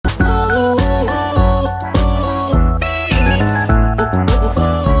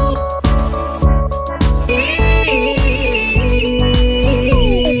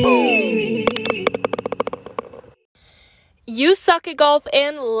suck at golf,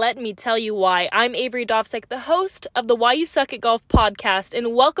 and let me tell you why. I'm Avery Dovsek, the host of the Why You Suck at Golf podcast,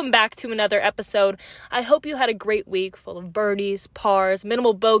 and welcome back to another episode. I hope you had a great week full of birdies, pars,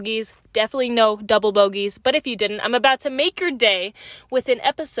 minimal bogeys, definitely no double bogeys, but if you didn't, I'm about to make your day with an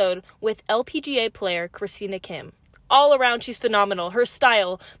episode with LPGA player Christina Kim. All around, she's phenomenal. Her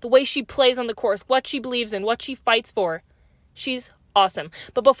style, the way she plays on the course, what she believes in, what she fights for. She's awesome.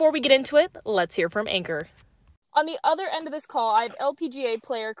 But before we get into it, let's hear from Anchor. On the other end of this call, I have LPGA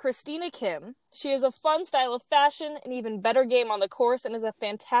player Christina Kim. She has a fun style of fashion, an even better game on the course, and is a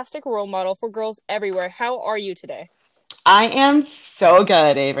fantastic role model for girls everywhere. How are you today? I am so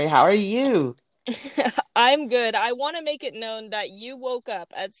good, Avery. How are you? I'm good. I want to make it known that you woke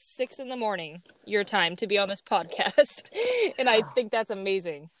up at 6 a.m, your time, to be on this podcast, and I think that's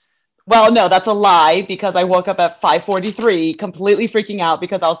amazing. Well, no, that's a lie because I woke up at 5:43, completely freaking out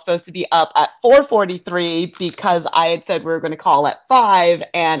because I was supposed to be up at 4:43 because I had said we were going to call at 5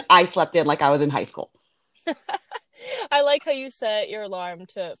 and I slept in like I was in high school. I like how you set your alarm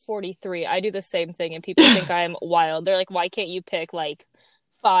to 43. I do the same thing, and people think I'm wild. They're like, why can't you pick like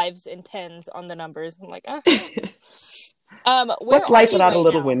 5s and 10s on the numbers? I'm like, where What's are life you without a right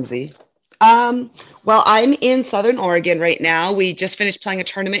little now? whimsy? Well, I'm in Southern Oregon right now. We just finished playing a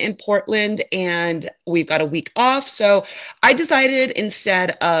tournament in Portland and we've got a week off. So I decided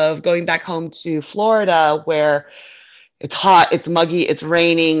instead of going back home to Florida where it's hot, it's muggy, it's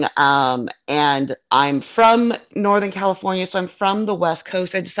raining, and I'm from Northern California, so I'm from the West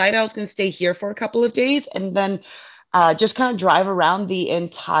Coast. I decided I was going to stay here for a couple of days and then just kind of drive around the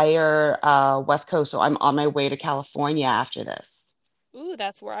entire West Coast. So I'm on my way to California after this. Ooh,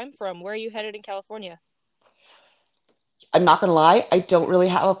 that's where I'm from. Where are you headed in California? I'm not gonna lie, I don't really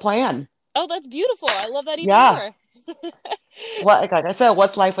have a plan. Oh, that's beautiful. I love that even Yeah. more. Like I said,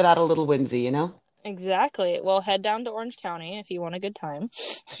 what's life without a little whimsy, you know? Exactly. Well, head down to Orange County if you want a good time.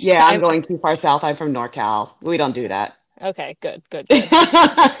 Yeah, I'm I'm going too far south. I'm from NorCal. We don't do that. okay, good, good, good.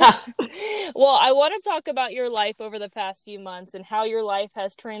 Well, I want to talk about your life over the past few months and how your life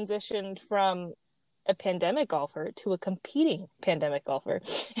has transitioned from a pandemic golfer to a competing pandemic golfer.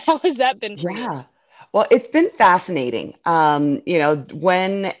 How has that been for you? Yeah. Well, it's been fascinating.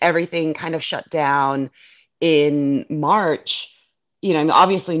 When everything kind of shut down in March, I mean,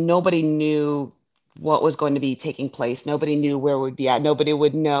 obviously nobody knew what was going to be taking place. Nobody knew where we'd be at. Nobody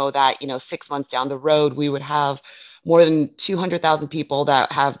would know that, 6 months down the road, we would have more than 200,000 people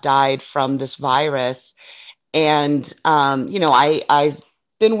that have died from this virus. And, I've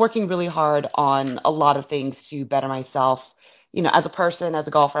been working really hard on a lot of things to better myself, as a person, as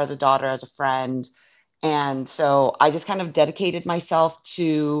a golfer, as a daughter, as a friend. And so I just kind of dedicated myself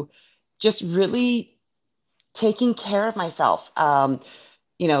to just really taking care of myself,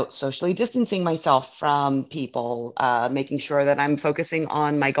 socially distancing myself from people, making sure that I'm focusing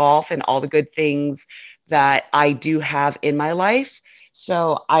on my golf and all the good things that I do have in my life.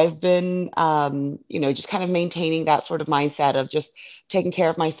 So I've been, just kind of maintaining that sort of mindset of just taking care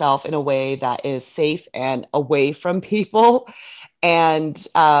of myself in a way that is safe and away from people. And,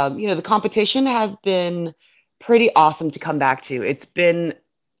 the competition has been pretty awesome to come back to. It's been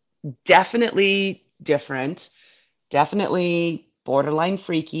definitely different, definitely borderline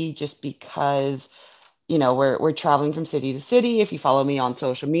freaky just because we're traveling from city to city. If you follow me on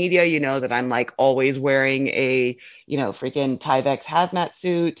social media, you know that I'm like always wearing a freaking Tyvek hazmat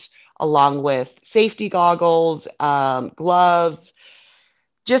suit along with safety goggles, gloves,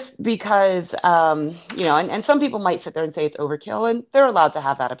 just because and some people might sit there and say it's overkill, and they're allowed to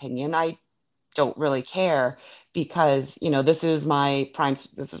have that opinion. I don't really care because this is my prime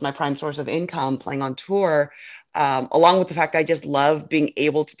source of income playing on tour, along with the fact that I just love being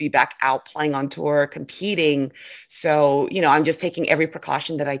able to be back out playing on tour competing. So I'm just taking every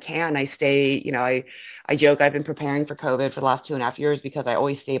precaution that I can. I stay, I joke I've been preparing for COVID for the last 2.5 years because I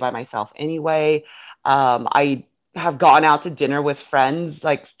always stay by myself anyway. I have gone out to dinner with friends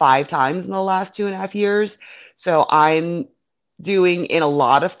like 5 times in the last 2.5 years, so I'm doing in a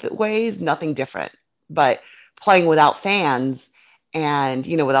lot of ways nothing different, but playing without fans and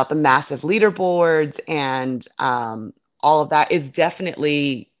without the massive leaderboards and all of that. It's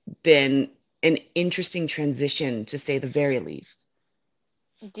definitely been an interesting transition to say the very least.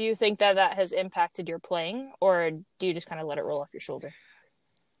 Do you think that that has impacted your playing, or do you just kind of let it roll off your shoulder?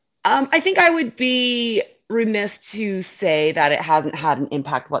 I think I would be remiss to say that it hasn't had an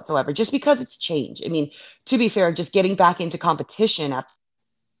impact whatsoever, just because it's changed. I mean, to be fair, just getting back into competition after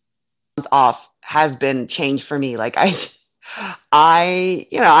a month off has been change for me. Like I've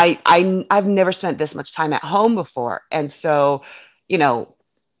never spent this much time at home before, and so, you know,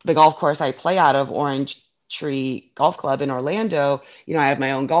 the golf course I play out of, Orange Tree Golf Club in Orlando, I have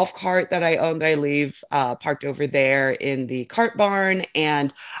my own golf cart that I own that I leave parked over there in the cart barn.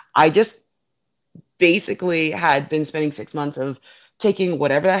 And I just basically had been spending 6 months of taking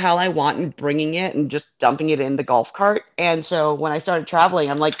whatever the hell I want and bringing it and just dumping it in the golf cart. And so when I started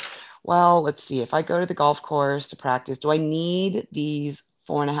traveling, I'm like, well, let's see, if I go to the golf course to practice, do I need these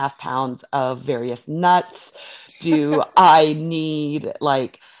 4.5 pounds of various nuts? Do I need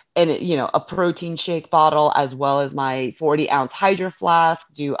like a protein shake bottle as well as my 40-ounce Hydro Flask?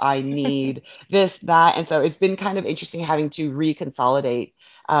 Do I need this, that? And so it's been kind of interesting having to reconsolidate.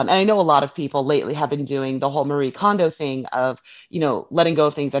 And I know a lot of people lately have been doing the whole Marie Kondo thing of, letting go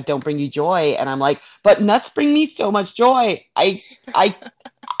of things that don't bring you joy. And I'm like, but nuts bring me so much joy. I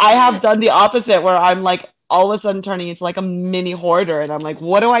I have done the opposite where I'm like all of a sudden turning into like a mini hoarder, and I'm like,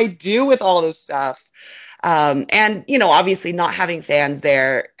 what do I do with all this stuff? And obviously not having fans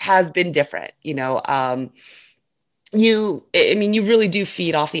there has been different. I mean, you really do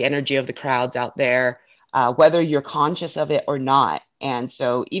feed off the energy of the crowds out there, whether you're conscious of it or not. And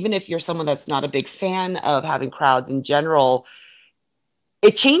so even if you're someone that's not a big fan of having crowds in general,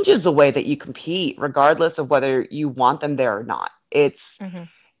 it changes the way that you compete, regardless of whether you want them there or not. It's Hmm.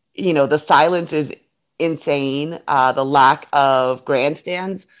 the silence is insane. The lack of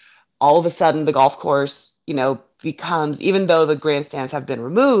grandstands, all of a sudden the golf course, becomes, even though the grandstands have been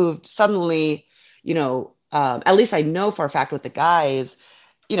removed, suddenly, at least I know for a fact with the guys,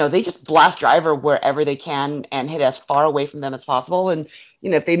 they just blast driver wherever they can and hit as far away from them as possible. And,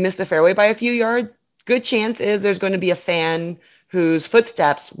 if they miss the fairway by a few yards, good chance is there's going to be a fan whose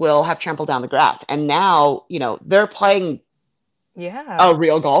footsteps will have trampled down the grass. And now, they're playing Yeah. a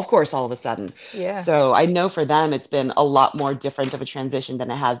real golf course all of a sudden. Yeah. So I know for them, it's been a lot more different of a transition than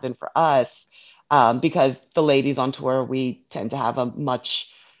it has been for us, because the ladies on tour, we tend to have a much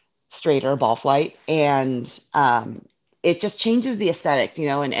straighter ball flight. And it just changes the aesthetics,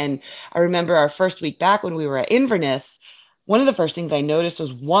 and I remember our first week back when we were at Inverness, one of the first things I noticed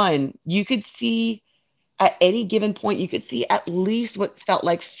was, one, you could see at any given point, you could see at least what felt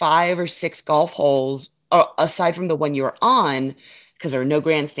like 5 or 6 golf holes, aside from the one you were on, because there were no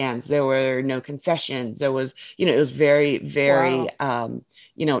grandstands, there were no concessions, there was, it was very, very, Wow.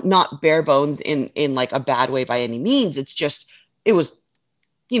 not bare bones in like a bad way by any means. It's just, it was,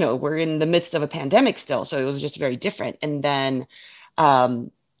 we're in the midst of a pandemic still, so it was just very different. And then,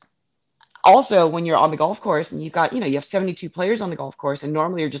 um, also when you're on the golf course and you've got, you have 72 players on the golf course, and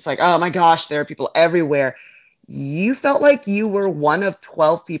normally you're just like, oh my gosh, there are people everywhere. You felt like you were one of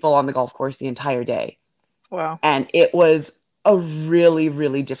 12 people on the golf course the entire day. Wow. And it was a really,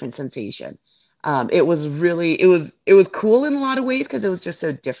 really different sensation. It was cool in a lot of ways because it was just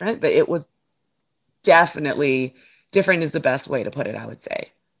so different, but it was definitely different is the best way to put it, I would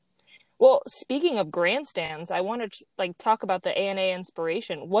say. Well, speaking of grandstands, I want to like talk about the ANA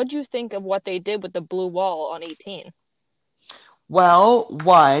Inspiration. What'd you think of what they did with the blue wall on 18? Well,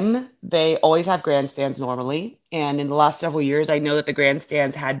 one, they always have grandstands normally. And in the last several years, I know that the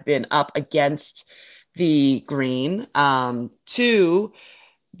grandstands had been up against the green. Two,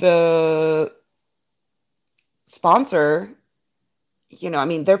 the sponsor, I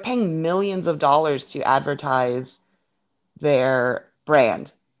mean, they're paying millions of dollars to advertise their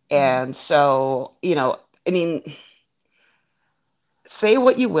brand. Hmm. And so, I mean, say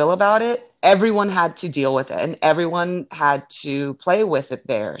what you will about it, everyone had to deal with it and everyone had to play with it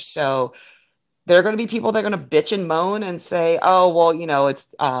there. So there are going to be people that are going to bitch and moan and say, oh, well,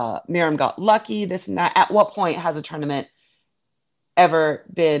 it's Miriam got lucky, this and that. At what point has a tournament ever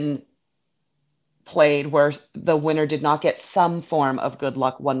been played where the winner did not get some form of good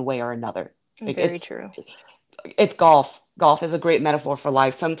luck one way or another? Like Very true. it's golf. Golf is a great metaphor for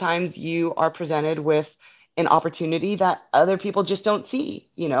life. Sometimes you are presented with an opportunity that other people just don't see.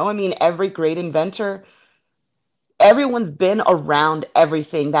 I mean, every great inventor, everyone's been around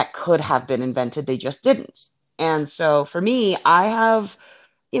everything that could have been invented, they just didn't. And so for me, I have,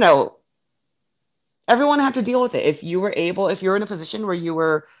 you know, everyone had to deal with it. If you were in a position where you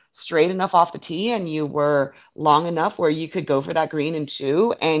were straight enough off the tee and you were long enough where you could go for that green in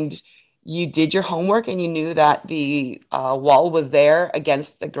two, and you did your homework and you knew that the wall was there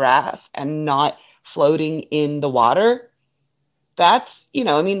against the grass and not floating in the water, that's,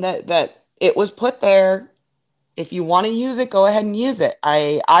 I mean, that it was put there. If you want to use it, go ahead and use it.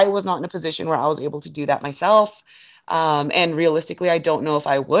 I was not in a position where I was able to do that myself. And realistically, I don't know if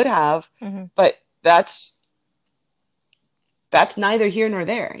I would have, Hmm. but that's neither here nor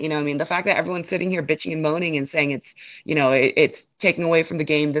there. I mean, the fact that everyone's sitting here bitching and moaning and saying it's taking away from the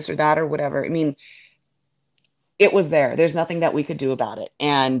game, this or that or whatever. I mean, it was there. There's nothing that we could do about it.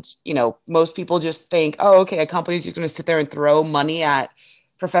 And, most people just think, oh, okay, a company's just going to sit there and throw money at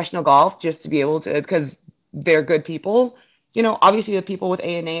professional golf just to be able to, because they're good people. Obviously the people with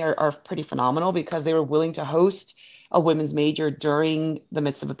ANA are pretty phenomenal because they were willing to host a women's major during the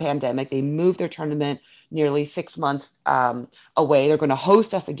midst of a pandemic. They moved their tournament nearly 6 months away. They're going to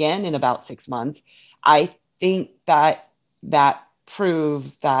host us again in about 6 months. I think that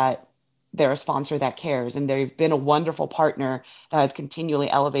proves that they're a sponsor that cares, and they've been a wonderful partner that has continually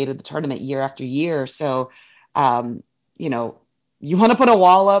elevated the tournament year after year. So, um, you know, you want to put a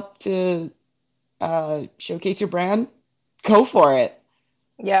wall up to showcase your brand, go for it.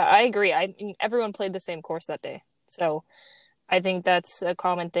 Yeah, I agree. I mean, everyone played the same course that day. So I think that's a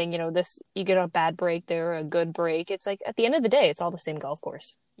common thing. This you get a bad break there, a good break. It's like at the end of the day, it's all the same golf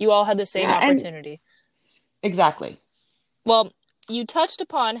course. You all had the same Yeah, and opportunity. exactly. Well, you touched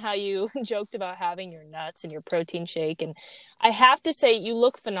upon how you joked about having your nuts and your protein shake, and I have to say you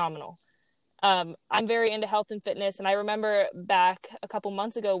look phenomenal. I'm very into health and fitness, and I remember back a couple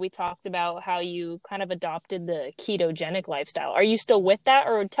months ago we talked about how you kind of adopted the ketogenic lifestyle. Are you still with that,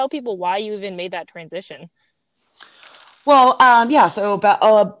 or tell people why you even made that transition? Well, yeah, so about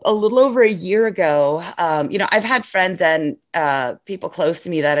a little over a year ago, I've had friends and people close to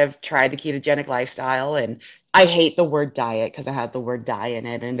me that have tried the ketogenic lifestyle, and I hate the word diet because I have the word die in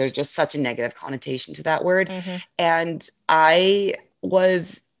it, and there's just such a negative connotation to that word. Mm-hmm. And I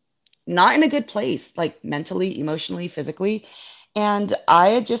was not in a good place, like mentally, emotionally, physically. And I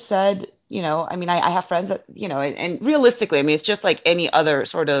had just said, I have friends that, and realistically, I mean, it's just like any other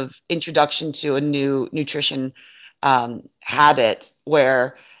sort of introduction to a new nutrition habit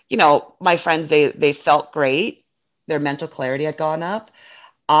where, my friends, they felt great. Their mental clarity had gone up.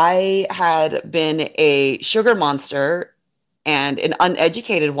 I had been a sugar monster and an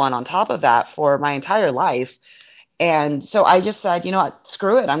uneducated one on top of that for my entire life. And so I just said, you know what,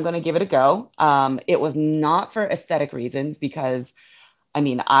 screw it. I'm going to give it a go. It was not for aesthetic reasons because, I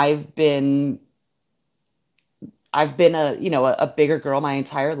mean, I've been a bigger girl my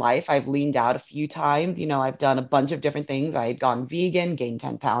entire life. I've leaned out a few times. I've done a bunch of different things. I had gone vegan, gained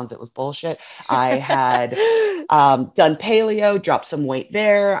 10 pounds. It was bullshit. I had done paleo, dropped some weight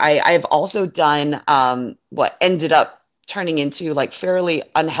there. I've also done what ended up turning into like fairly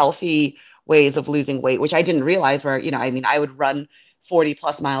unhealthy ways of losing weight, which I didn't realize were, I would run 40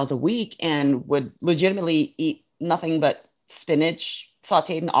 plus miles a week and would legitimately eat nothing but spinach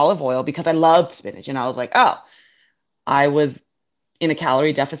sauteed in olive oil because I loved spinach. And I was like, oh, I was in a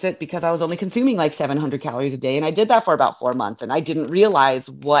calorie deficit because I was only consuming like 700 calories a day. And I did that for about 4 months and I didn't realize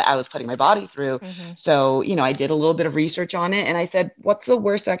what I was putting my body through. Mm-hmm. So, I did a little bit of research on it and I said, what's the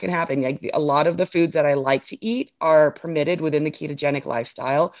worst that can happen? Like, a lot of the foods that I like to eat are permitted within the ketogenic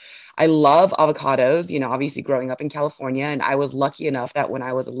lifestyle. I love avocados, obviously growing up in California. And I was lucky enough that when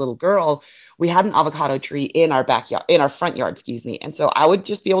I was a little girl, we had an avocado tree in our backyard, in our front yard, excuse me. And so I would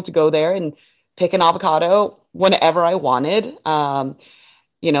just be able to go there and pick an avocado whenever I wanted.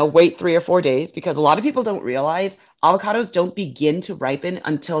 Wait 3 or 4 days because a lot of people don't realize avocados don't begin to ripen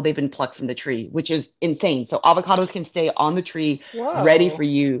until they've been plucked from the tree, which is insane. So avocados can stay on the tree ready for Whoa,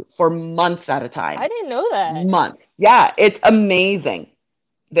 you for months at a I time. didn't know that. Months. Yeah, it's amazing.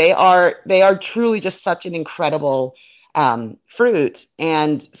 They are truly just such an incredible fruit.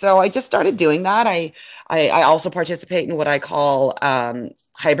 And so I just started doing that. I also participate in what I call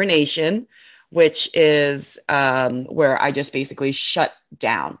hibernation, which is where I just basically shut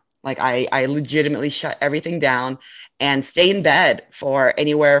down. Like I legitimately shut everything down and stay in bed for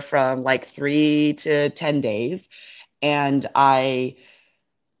anywhere from like 3 to 10 days. And I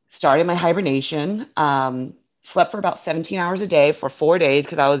started my hibernation. Slept for about 17 hours a day for 4 days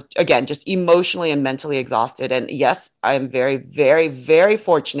because I was, again, just emotionally and mentally exhausted. And yes, I am very, very, very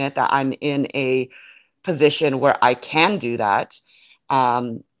fortunate that I'm in a position where I can do that.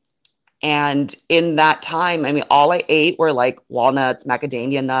 Um, and in that time, I mean, all I ate were like walnuts,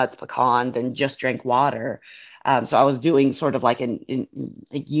 macadamia nuts, pecans, and just drank water. So I was doing sort of like a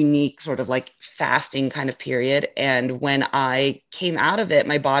unique sort of like fasting kind of period. And when I came out of it,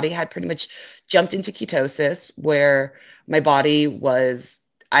 my body had pretty much jumped into ketosis, where my body was,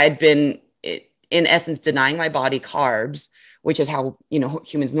 I had been, in essence, denying my body carbs, which is how,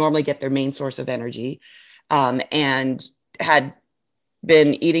 humans normally get their main source of energy, and had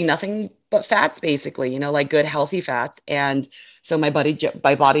been eating nothing but fats basically, like good healthy fats. And so my body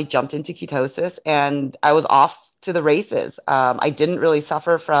jumped into ketosis and I was off to the races. I didn't really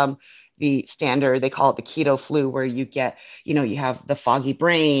suffer from the standard, they call it the keto flu, where you get, you have the foggy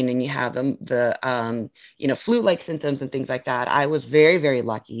brain and you have the flu-like symptoms and things like that. I was very, very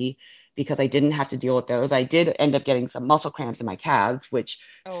lucky because I didn't have to deal with those. I did end up getting some muscle cramps in my calves, which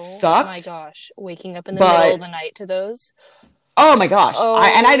Oh my sucked, gosh. Waking up in the middle of but the night to those. oh my gosh,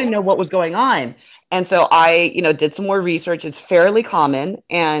 I Oh, didn't know what was going on. And so I, did some more research. It's fairly common.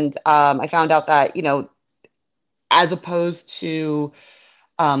 And I found out that, as opposed to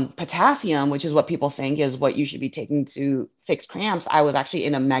potassium, which is what people think is what you should be taking to fix cramps, I was actually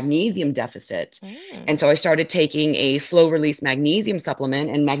in a magnesium deficit. And mm, so I started taking a slow release magnesium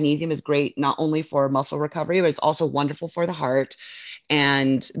supplement. And magnesium is great not only for muscle recovery, but it's also wonderful for the heart.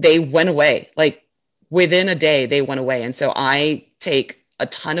 And they went away. Like within a day, they went away. And so I take a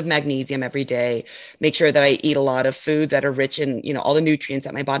ton of magnesium every day, make sure that I eat a lot of foods that are rich in, all the nutrients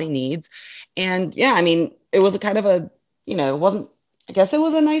that my body needs. And yeah, I mean, it was a kind of a, it wasn't, I guess it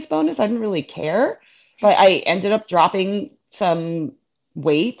was a nice bonus. I didn't really care, but I ended up dropping some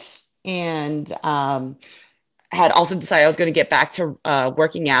weight and had also decided I was going to get back to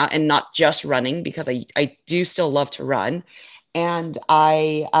working out and not just running because I do still love to run. And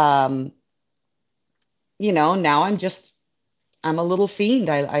now I'm a little fiend.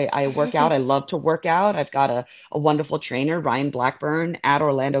 I work out. I love to work out. I've got a wonderful trainer, Ryan Blackburn, at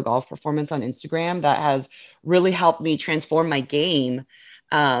Orlando Golf Performance on Instagram, that has really helped me transform my game.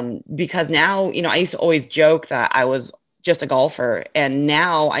 Because now, I used to always joke that I was just a golfer, and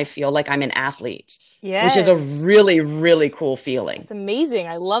now I feel like I'm an athlete, which is a yes. really, really cool feeling. That's amazing.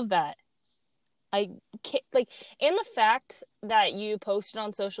 I love that. I can't like, and the fact that you posted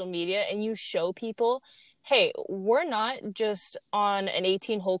on social media and you show people, hey, we're not just on an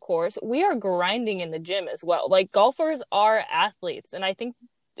 18-hole course. We are grinding in the gym as well. Like golfers are athletes, and I think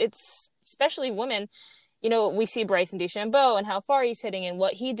it's especially women. We see Bryson DeChambeau and how far he's hitting and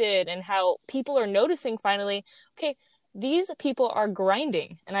what he did and how people are noticing finally, okay, these people are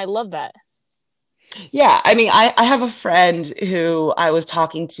grinding, and I love that. Yeah, I mean, I have a friend who I was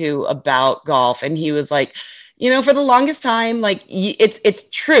talking to about golf, and he was like, for the longest time, like it's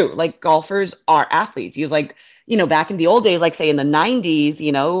true, like golfers are athletes. He was like, back in the old days, like say in the 90s,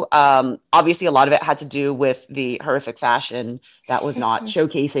 obviously a lot of it had to do with the horrific fashion that was not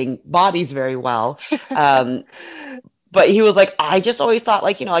showcasing bodies very well. Um, but he was like, I just always thought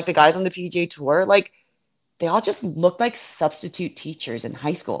like, like the guys on the PGA Tour, like they all just looked like substitute teachers in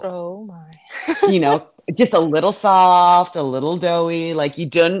high school, Oh my. just a little soft, a little doughy. Like you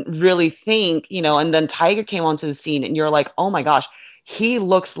didn't really think, and then Tiger came onto the scene and you're like, oh my gosh, he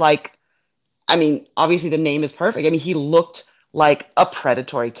looks like, I mean, obviously the name is perfect. I mean, he looked like a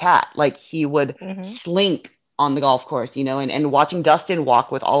predatory cat. Like he would Hmm. slink on the golf course, and watching Dustin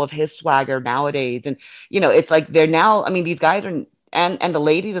walk with all of his swagger nowadays. And, it's like they're now, I mean, these guys are, and the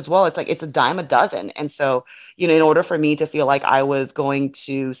ladies as well, it's like it's a dime a dozen. And so, in order for me to feel like I was going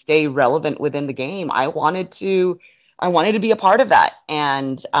to stay relevant within the game, I wanted to be a part of that.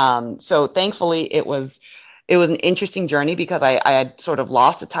 And so thankfully it was an interesting journey because I had sort of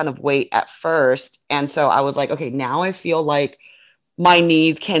lost a ton of weight at first. And so I was like, okay, now I feel like my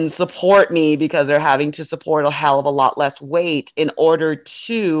knees can support me because they're having to support a hell of a lot less weight in order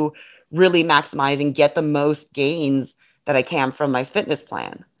to really maximize and get the most gains that I can from my fitness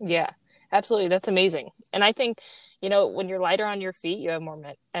plan. Yeah, absolutely. That's amazing. And I think, when you're lighter on your feet, you have more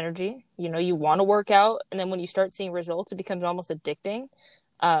energy. You want to work out. And then when you start seeing results, it becomes almost addicting.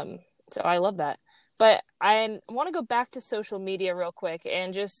 So I love that. But I want to go back to social media real quick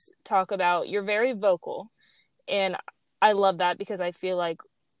and just talk about you're very vocal. And I love that because I feel like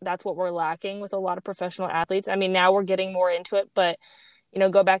that's what we're lacking with a lot of professional athletes. I mean, now we're getting more into it, but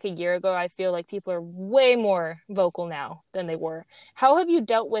go back a year ago, I feel like people are way more vocal now than they were. How have you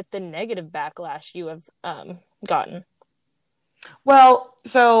dealt with the negative backlash you have gotten? Well,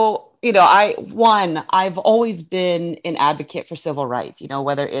 so, I've always been an advocate for civil rights,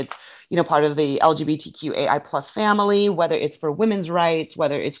 whether it's, part of the LGBTQAI plus family, whether it's for women's rights,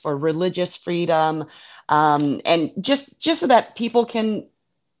 whether it's for religious freedom, and just so that people can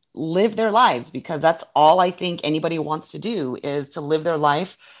live their lives, because that's all I think anybody wants to do is to live their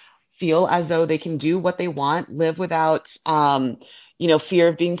life, feel as though they can do what they want, live without, fear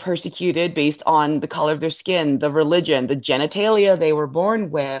of being persecuted based on the color of their skin, the religion, the genitalia they were born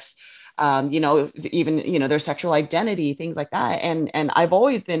with, even, their sexual identity, things like that. And I've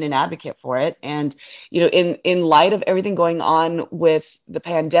always been an advocate for it. And, in light of everything going on with the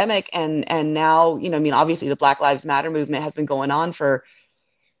pandemic and now, I mean, obviously the Black Lives Matter movement has been going on for,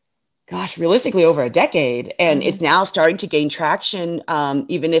 gosh, realistically over a decade, and Hmm. it's now starting to gain traction,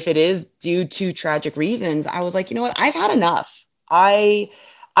 even if it is due to tragic reasons. I was like, you know what? I've had enough. I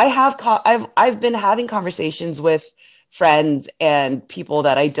I've been having conversations with friends and people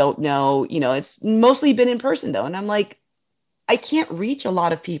that I don't know. It's mostly been in person though, and I'm like, I can't reach a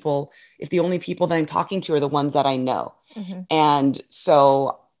lot of people if the only people that I'm talking to are the ones that I know. Hmm. And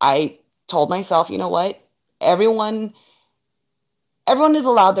so I told myself, you know what? Everyone everyone is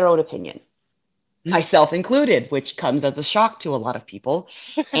allowed their own opinion, myself included, which comes as a shock to a lot of people.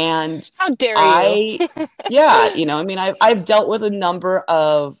 And How dare you? I, yeah, I mean, I've dealt with a number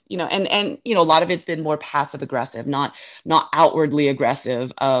of, and a lot of it's been more passive aggressive, not outwardly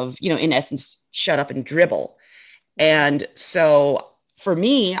aggressive of, in essence, shut up and dribble. Hmm. And so for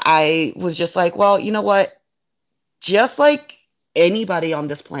me, I was just like, well, you know what? Just like anybody on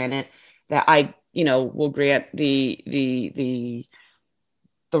this planet that I, will grant the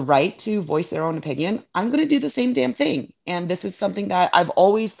right to voice their own opinion, I'm going to do the same damn thing. And this is something that I've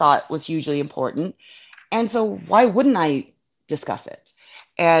always thought was hugely important. And so why wouldn't I discuss it?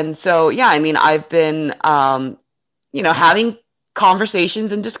 And so, yeah, I mean, I've been, having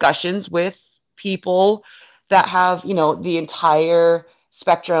conversations and discussions with people that have, the entire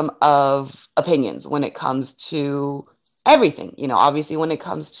spectrum of opinions when it comes to everything. Obviously, when it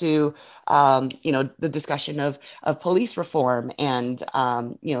comes to, the discussion of police reform and,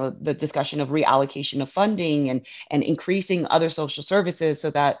 the discussion of reallocation of funding and increasing other social services so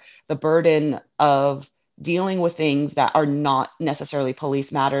that the burden of dealing with things that are not necessarily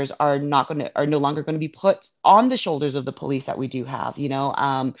police matters are no longer going to be put on the shoulders of the police that we do have,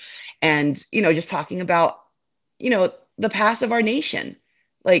 and just talking about the past of our nation,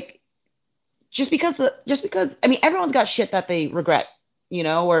 like just because I mean everyone's got shit that they regret,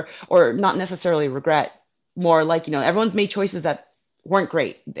 or not necessarily regret, more like everyone's made choices that weren't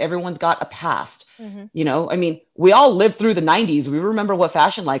great. Everyone's got a past. Hmm. I mean, we all lived through the 90s. We remember what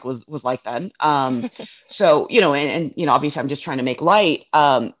fashion like was like then. So, and obviously I'm just trying to make light.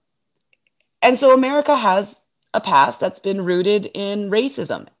 And so America has a past that's been rooted in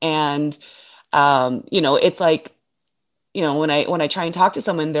racism. And it's like, when I try and talk to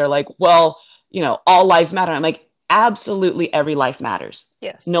someone, they're like, well, all lives matter. I'm like, absolutely every life matters.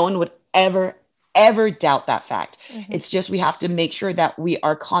 Yes. No one would ever doubt that fact. Hmm. It's just we have to make sure that we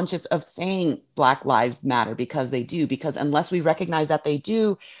are conscious of saying Black lives matter because they do. Because unless we recognize that they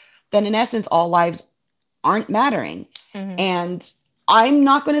do, then in essence, all lives aren't mattering. Hmm. And I'm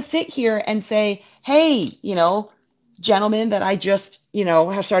not going to sit here and say, hey, gentlemen that I just,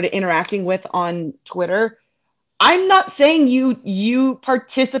 have started interacting with on Twitter, I'm not saying you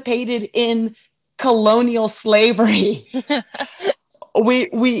participated in colonial slavery.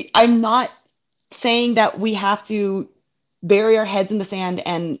 I'm not saying that we have to bury our heads in the sand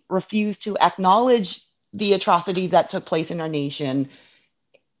and refuse to acknowledge the atrocities that took place in our nation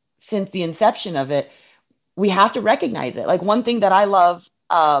since the inception of it. We have to recognize it. Like one thing that I love,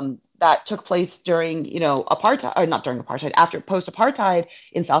 that took place during, apartheid, or not during apartheid, after post-apartheid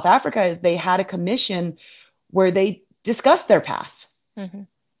in South Africa, is they had a commission where they discussed their past. Hmm.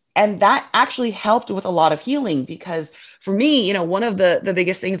 And that actually helped with a lot of healing because for me, one of the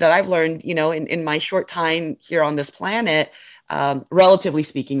biggest things that I've learned, in my short time here on this planet, relatively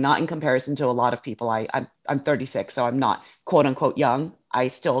speaking, not in comparison to a lot of people. I'm 36, so I'm not quote unquote young. I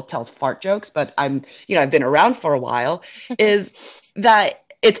still tell fart jokes, but I've been around for a while, is that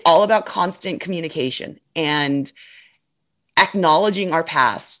it's all about constant communication and acknowledging our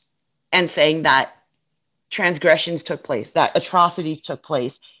past and saying that transgressions took place, that atrocities took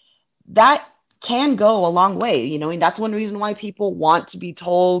place. That can go a long way, and that's one reason why people want to be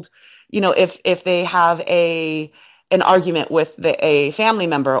told, if they have an argument with a family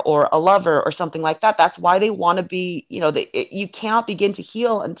member or a lover or something like that. That's why they want to be, you cannot begin to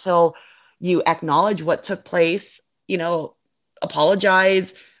heal until you acknowledge what took place,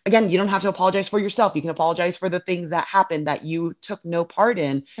 apologize. Again, you don't have to apologize for yourself. You can apologize for the things that happened that you took no part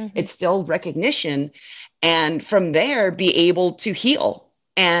in. Hmm. It's still recognition. And from there, be able to heal.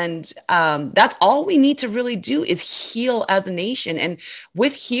 And that's all we need to really do is heal as a nation. And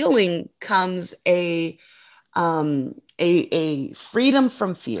with healing comes a freedom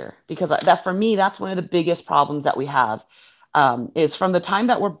from fear, because that for me, that's one of the biggest problems that we have, is from the time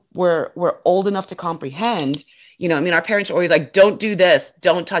that we're old enough to comprehend. I mean, our parents are always like, don't do this,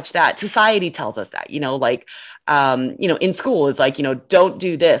 don't touch that. Society tells us that, like, in school is like, don't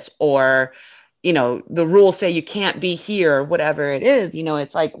do this, or, the rules say you can't be here, whatever it is.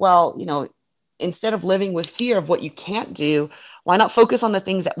 It's like, well, instead of living with fear of what you can't do, why not focus on the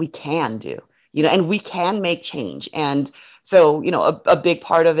things that we can do, and we can make change. And so, a big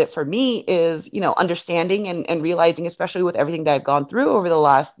part of it for me is, understanding and realizing, especially with everything that I've gone through over the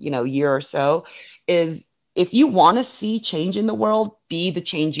last, year or so, is if you want to see change in the world, be the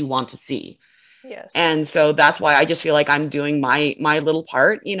change you want to see. And Yes. so that's why I just feel like I'm doing my little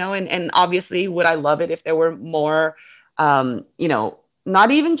part, and obviously would I love it if there were more, You know,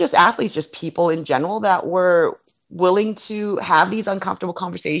 not even just athletes, just people in general that were willing to have these uncomfortable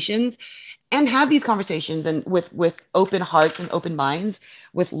conversations and have these conversations and with open hearts and open minds,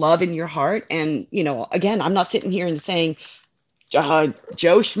 with love in your heart. And, you know, again, I'm not sitting here and saying, Joe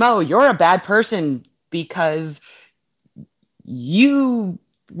Schmo, you're a bad person because you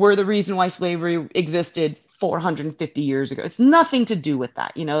were the reason why slavery existed 450 years ago. It's nothing to do with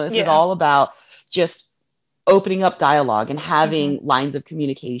that. You know, this is Yeah. all about just opening up dialogue and Hmm. having lines of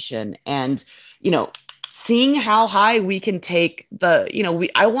communication and, you know, seeing how high we can take the, you know,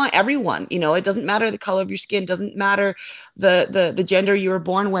 I want everyone, you know, it doesn't matter the color of your skin, doesn't matter the gender you were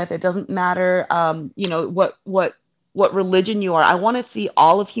born with, it doesn't matter, you know, what religion you are. I want to see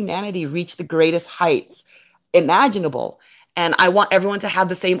all of humanity reach the greatest heights imaginable. And I want everyone to have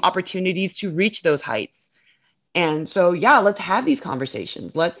the same opportunities to reach those heights. And so, yeah, let's have these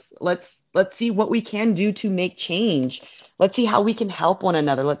conversations. Let's see what we can do to make change. Let's see how we can help one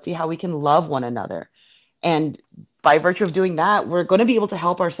another. Let's see how we can love one another. And by virtue of doing that, we're going to be able to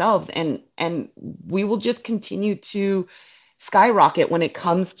help ourselves, and we will just continue to skyrocket when it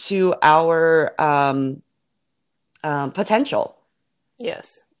comes to our potential.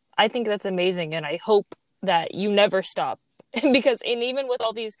 Yes. I think that's amazing, and I hope that you never stop. Because, and even with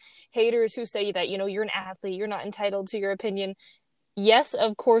all these haters who say that, you're an athlete, you're not entitled to your opinion. Yes,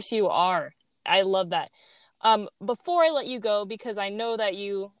 of course you are. I love that. Before I let you go, because I know that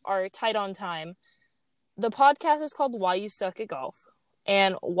you are tight on time, the podcast is called Why You Suck at Golf.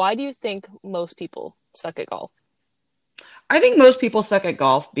 And why do you think most people suck at golf? I think most people suck at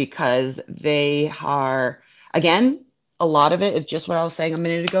golf because they are, again, a lot of it is just what I was saying a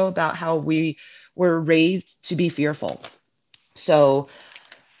minute ago about how we were raised to be fearful. So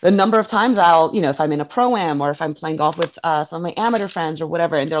the number of times I'll, you know, if I'm in a pro-am or if I'm playing golf with some of my amateur friends or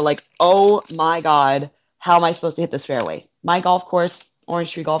whatever, and they're like, oh my God, how am I supposed to hit this fairway? My golf course,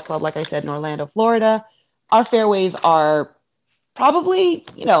 Orange Tree Golf Club, like I said, in Orlando, Florida, our fairways are probably,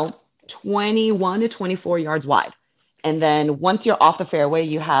 you know, 21 to 24 yards wide. And then once you're off the fairway,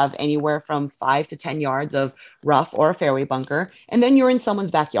 you have anywhere from 5 to 10 yards of rough or a fairway bunker. And then you're in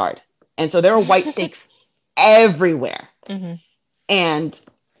someone's backyard. And so there are white stakes everywhere. Mm-hmm. And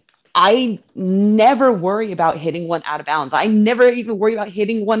I never worry about hitting one out of bounds. I never even worry about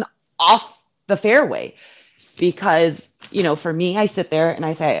hitting one off the fairway because, you know, for me, I sit there and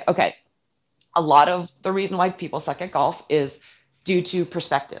I say, okay, a lot of the reason why people suck at golf is due to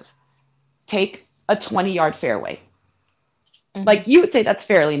perspective. Take a 20-yard fairway. Mm-hmm. Like you would say that's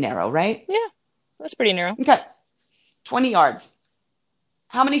fairly narrow, right? Yeah, that's pretty narrow. Okay, 20 yards.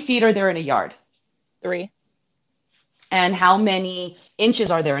 How many feet are there in a yard? 3, And how many inches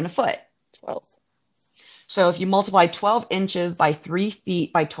are there in a foot? 12. So if you multiply 12 inches by 3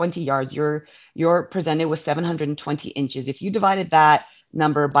 feet by 20 yards, you're presented with 720 inches. If you divided that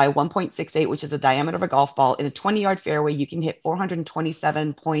number by 1.68, which is the diameter of a golf ball, in a 20-yard fairway, you can hit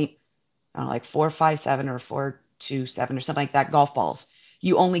 427 point, I don't know, like 457 or 427 or something like that golf balls.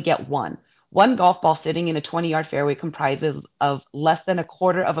 You only get one. One golf ball sitting in a 20-yard fairway comprises of less than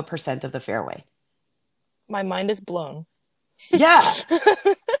 0.25% of the fairway. My mind is blown. Yeah.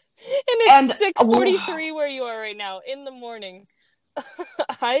 And it's And 6:43 where you are right now in the morning.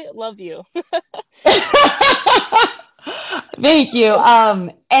 I love you. thank you.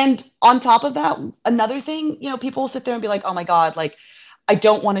 And on top of that, another thing, you know, people will sit there and be like, oh my God, like, I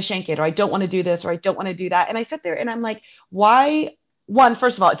don't want to shank it, or I don't want to do this, or I don't want to do that. And I sit there and I'm like, why? One,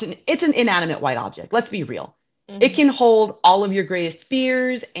 first of all, it's an inanimate white object. Let's be real. It Mm-hmm. can hold all of your greatest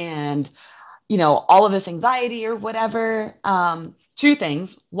fears and, you know, all of this anxiety or whatever. Two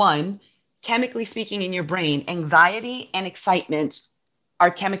things. One, chemically speaking in your brain, anxiety and excitement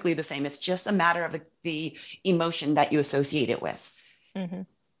are chemically the same. It's just a matter of the emotion that you associate it with. Mm-hmm.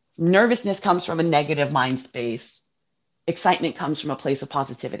 Nervousness comes from a negative mind space. Excitement comes from a place of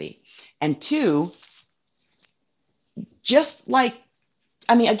positivity. And two, just like,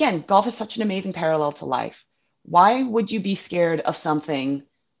 I mean, again, golf is such an amazing parallel to life. Why would you be scared of something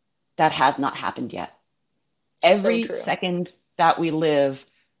that has not happened yet? So Every true. second that we live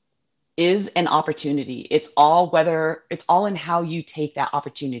is an opportunity. It's all in how you take that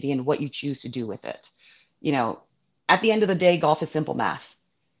opportunity and what you choose to do with it. You know, at the end of the day, golf is simple math.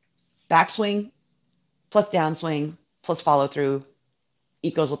 Backswing plus downswing plus follow through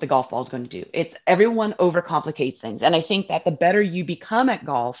equals what the golf ball is going to do. It's everyone overcomplicates things. And I think that the better you become at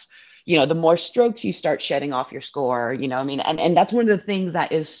golf, you know, the more strokes you start shedding off your score, you know, I mean, and that's one of the things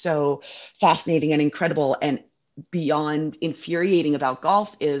that is so fascinating and incredible and beyond infuriating about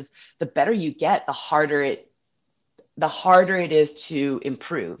golf is the better you get, the harder it is to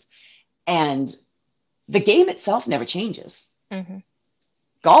improve. And the game itself never changes. Mm-hmm.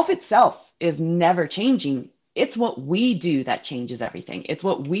 Golf itself is never changing. It's what we do that changes everything. It's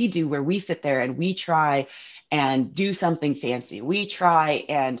what we do where we sit there and we try and do something fancy. We try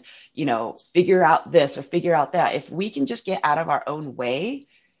and, figure out this or figure out that. If we can just get out of our own way,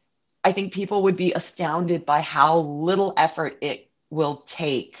 I think people would be astounded by how little effort it will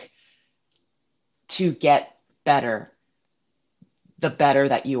take to get better, the better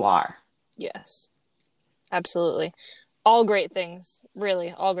that you are. Yes, absolutely. All great things,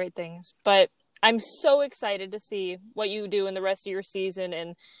 really, all great things. But I'm so excited to see what you do in the rest of your season.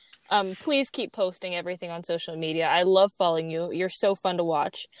 And please keep posting everything on social media. I love following you. You're so fun to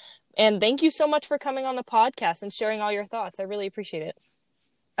watch. And thank you so much for coming on the podcast and sharing all your thoughts. I really appreciate it.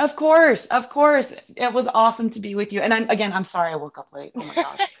 Of course, of course. It was awesome to be with you. And I'm sorry I woke up late. Oh my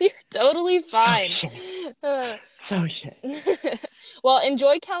gosh. You're totally fine. So shit. So shit. Well,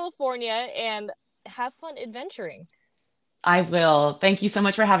 enjoy California and have fun adventuring. I will. Thank you so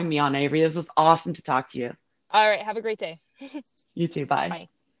much for having me on, Avery. This was awesome to talk to you. All right. Have a great day. You too. Bye. Bye.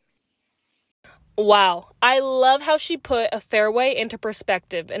 Wow. I love how she put a fairway into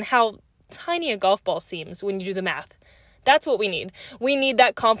perspective and how tiny a golf ball seems when you do the math. That's what we need. We need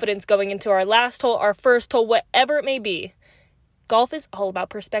that confidence going into our last hole, our first hole, whatever it may be. Golf is all about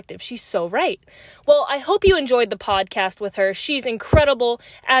perspective. She's so right. Well, I hope you enjoyed the podcast with her. She's incredible,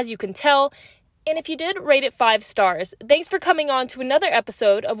 as you can tell. And if you did, rate it 5 stars. Thanks for coming on to another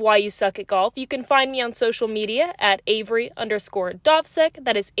episode of Why You Suck at Golf. You can find me on social media at Avery_Dovsek.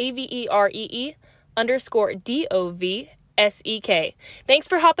 That is AVEREE_DOVSEK. Thanks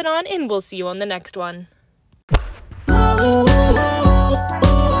for hopping on, and we'll see you on the next one.